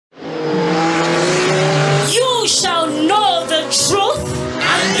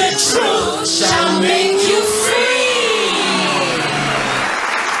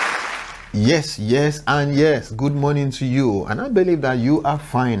Yes, yes, and yes. Good morning to you. And I believe that you are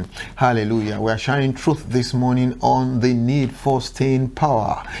fine. Hallelujah. We are sharing truth this morning on the need for staying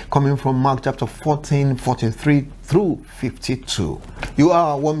power, coming from Mark chapter 14, 43 through 52. You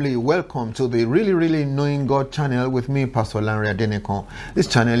are warmly welcome to the Really Knowing God channel with me, Pastor Lanre Adenekan. This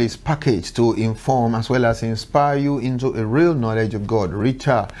channel is packaged to inform as well as inspire you into a real knowledge of God,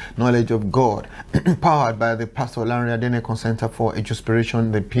 richer knowledge of God, powered by the Pastor Lanre Adenekan Center for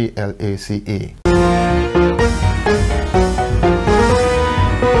Education, the PLACA.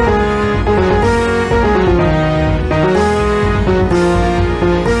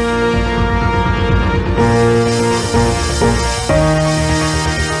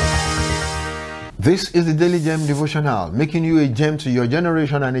 This is the Daily Gem Devotional, making you a gem to your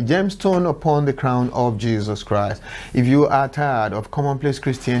generation and a gemstone upon the crown of Jesus Christ. If you are tired of commonplace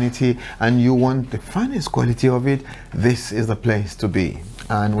Christianity and you want the finest quality of it, this is the place to be.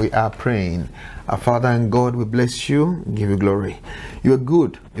 And we are praying. Our Father and God, we bless you, give you glory. You are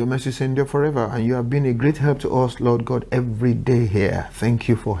good, your mercies endure forever, and you have been a great help to us, Lord God, every day here. Thank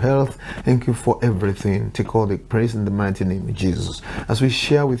you for health. Thank you for everything. Take all the praise in the mighty name of Jesus. As we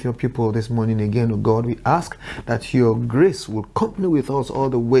share with your people this morning again, oh God, we ask that your grace will accompany with us all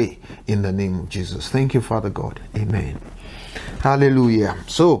the way in the name of Jesus. Thank you, Father God. Amen. Hallelujah.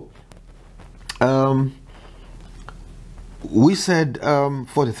 So, we said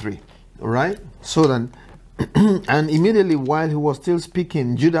 43, right? So then, and immediately while he was still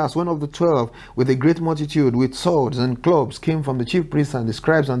speaking, Judas, one of the 12, with a great multitude, with swords and clubs, came from the chief priests and the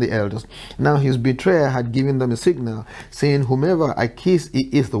scribes and the elders. Now his betrayer had given them a signal, saying, "Whomever I kiss, he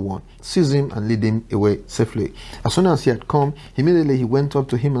is the one. Seize him and lead him away safely." As soon as he had come, immediately he went up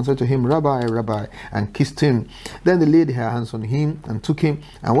to him and said to him, "Rabbi, Rabbi," and kissed him. Then they laid their hands on him and took him,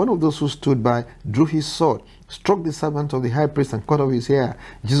 and one of those who stood by drew his sword, struck the servant of the high priest, and cut off his hair.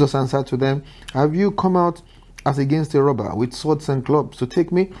 Jesus answered to them, "Have you come out as against a robber with swords and clubs to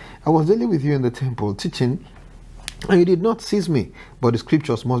take me? I was daily with you in the temple teaching, and you did not seize me, but the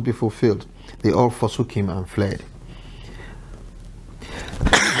scriptures must be fulfilled." They all forsook him and fled.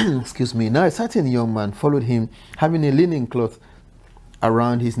 Excuse me. Now a certain young man followed him, having a linen cloth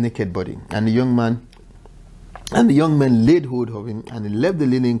around his naked body, and the young man laid hold of him, and he left the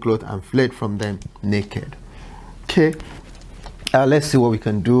linen cloth and fled from them naked. Okay, let's see what we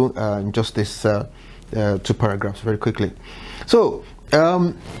can do in just this two paragraphs very quickly. So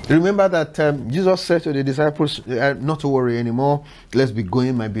remember that Jesus said to the disciples not to worry anymore. Let's be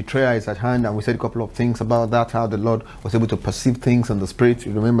going. My betrayer is at hand. And we said a couple of things about that, how the Lord was able to perceive things in the spirit.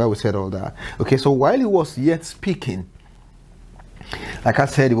 You remember we said all that. Okay, so while he was yet speaking, like I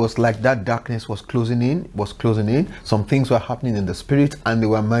said, it was like that darkness was closing in. Some things were happening in the spirit and they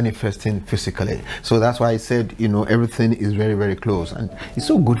were manifesting physically. So that's why I said, you know, everything is very close. And it's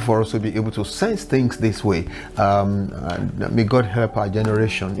so good for us to be able to sense things this way. May God help our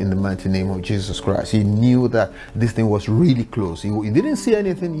generation in the mighty name of Jesus Christ. He knew that this thing was really close. He didn't see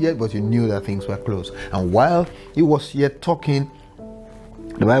anything yet, but he knew that things were close. And while he was yet talking,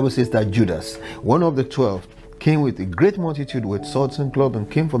 the Bible says that Judas, one of the 12, came with a great multitude with swords and clubs, and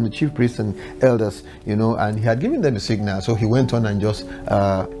came from the chief priests and elders, you know, and he had given them a signal. So he went on and just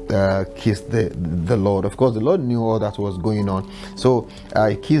kissed the Lord. Of course, the Lord knew all that was going on. So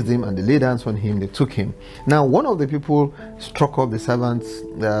he kissed him, and they laid hands on him. They took him. Now, one of the people struck off the servant's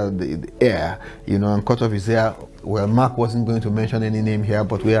the ear, you know, and cut off his hair. Well, Mark wasn't going to mention any name here,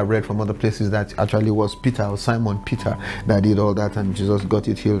 but we have read from other places that actually was Peter or Simon Peter that did all that, and Jesus got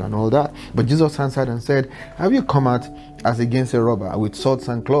it healed and all that. But Jesus answered and said, "Have you come out as against a robber with swords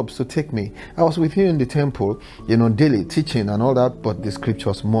and clubs to take me? I was with you in the temple, you know, daily teaching and all that, but the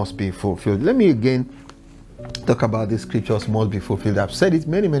scriptures must be fulfilled." Let me again talk about the scriptures must be fulfilled. I've said it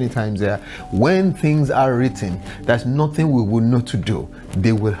many times there. When things are written, there's nothing we will know to do.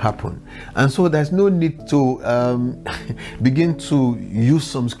 They will happen. And so there's no need to begin to use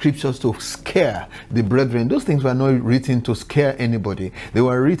some scriptures to scare the brethren. Those things were not written to scare anybody. They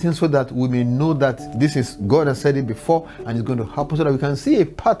were written so that we may know that this is God has said it before and it's going to happen, so that we can see a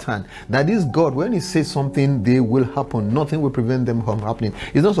pattern that is God. When he says something, they will happen. Nothing will prevent them from happening.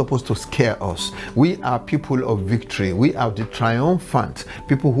 It's not supposed to scare us. We are people of victory. We are the triumphant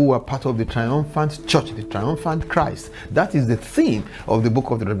people who are part of the triumphant church, the triumphant Christ. That is the theme of the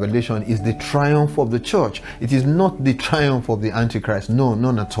book of the Revelation, is the triumph of the church. It is not the triumph of the Antichrist. No,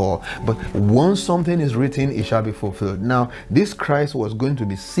 none at all. But once something is written, it shall be fulfilled. Now, this Christ was going to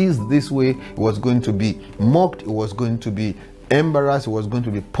be seized this way. It was going to be mocked. It was going to be embarrassed. It was going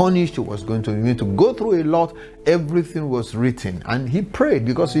to be punished. It was going to need to go through a lot. Everything was written, and he prayed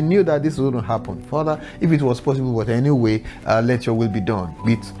because he knew that this wouldn't happen. Father, if it was possible, but anyway, let your will be done.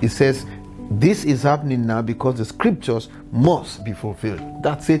 It says This is happening now because the scriptures must be fulfilled.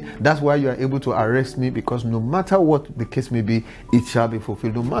 That's it. That's why you are able to arrest me, because no matter what the case may be, it shall be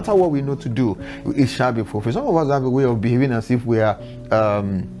fulfilled. No matter what we know to do, it shall be fulfilled. Some of us have a way of behaving as if we are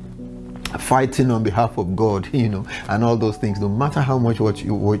fighting on behalf of God, and all those things. No matter how much what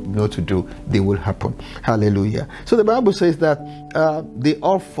you know to do, they will happen. Hallelujah. So the Bible says that they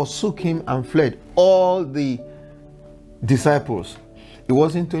all forsook him and fled. All the disciples. It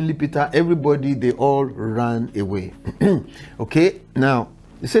wasn't only Peter. Everybody, they all ran away. Okay, now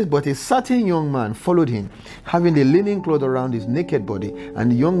it says, but a certain young man followed him, having a linen cloth around his naked body,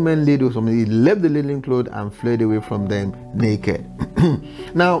 and the young man laid hold of him. He left the linen cloth and fled away from them naked.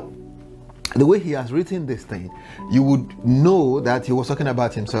 Now, the way he has written this thing, you would know that he was talking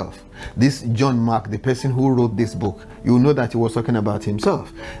about himself. This John Mark, the person who wrote this book, you will know that he was talking about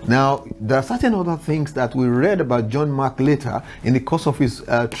himself. Now, there are certain other things that we read about John Mark later in the course of his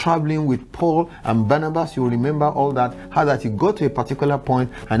traveling with Paul and Barnabas. You will remember all that, how that he got to a particular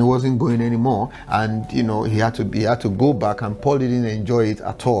point and he wasn't going anymore, and he had to go back, and Paul didn't enjoy it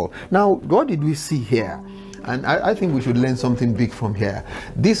at all. Now, what did we see here? And I think we should learn something big from here.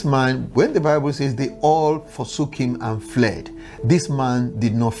 This man, when the Bible says they all forsook him and fled, this man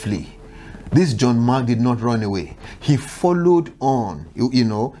did not flee. This John Mark did not run away. He followed on.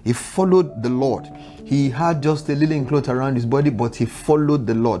 He followed the Lord. He had just a linen cloth around his body, but he followed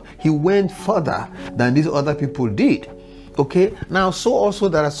the Lord. He went further than these other people did. Okay, now so also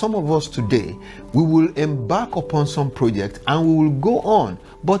there are some of us today, we will embark upon some project and we will go on,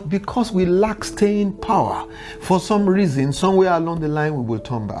 but because we lack staying power, for some reason, somewhere along the line, we will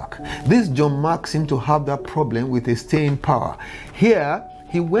turn back. This John Mark seemed to have that problem with his staying power. Here,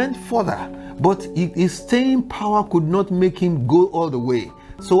 he went further, but his staying power could not make him go all the way.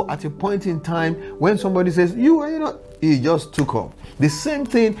 So at a point in time, when somebody says, he just took off. The same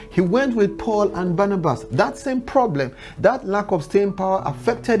thing, he went with Paul and Barnabas. That same problem, that lack of staying power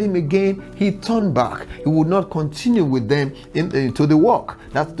affected him again. He turned back. He would not continue with them to the work.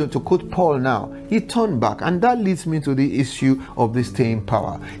 That's to quote Paul now. He turned back. And that leads me to the issue of the staying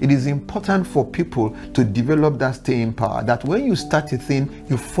power. It is important for people to develop that staying power, that when you start a thing,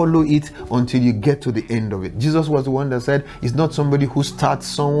 you follow it until you get to the end of it. Jesus was the one that said, it's not somebody who starts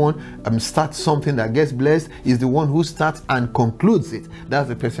something that gets blessed. It's the one who starts and concludes it. That's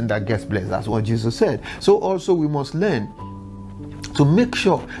the person that gets blessed. That's what Jesus said. So also we must learn to make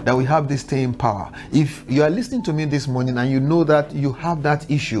sure that we have this staying power. If you are listening to me this morning and you know that you have that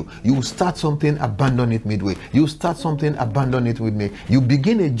issue, you will start something, abandon it midway. You start something, abandon it with me. You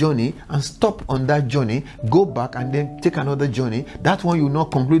begin a journey and stop on that journey, go back and then take another journey. That one you will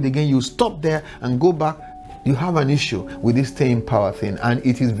not conclude again. You stop there and go back. You have an issue with this staying power thing, and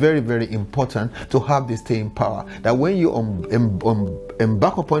it is very, very important to have this staying power, that when you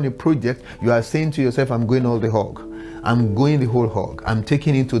embark upon a project, you are saying to yourself, I'm going all the hog. I'm going the whole hog. I'm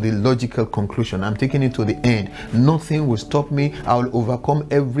taking it to the logical conclusion. I'm taking it to the end. Nothing will stop me. I'll overcome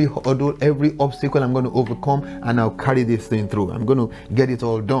every hurdle, every obstacle I'm going to overcome, and I'll carry this thing through. I'm going to get it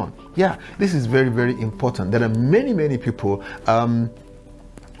all done. Yeah, this is very, very important. There are many, many people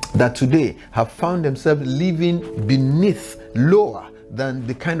that today have found themselves living beneath, lower than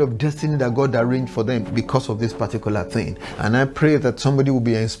the kind of destiny that God arranged for them because of this particular thing. And I pray that somebody will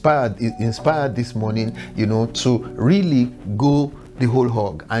be inspired this morning, to really go the whole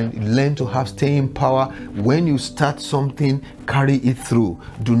hog and learn to have staying power. When you start something, carry it through.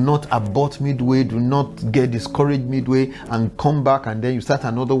 Do not abort midway. Do not get discouraged midway and come back and then you start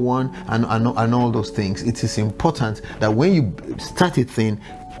another one and all those things. It is important that when you start a thing,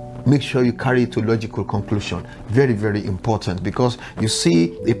 make sure you carry it to logical conclusion. Very, very important, because you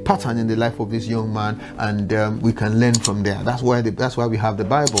see a pattern in the life of this young man, and we can learn from there. That's why we have the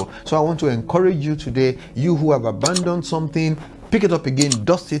Bible. So I want to encourage you today, you who have abandoned something, pick it up again,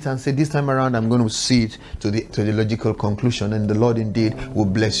 dust it, and say, this time around I'm going to see it to the logical conclusion, and the Lord indeed will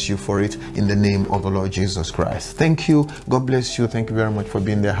bless you for it in the name of the Lord Jesus Christ. Thank you. God bless you. Thank you very much for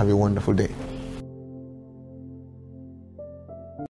being there. Have a wonderful day.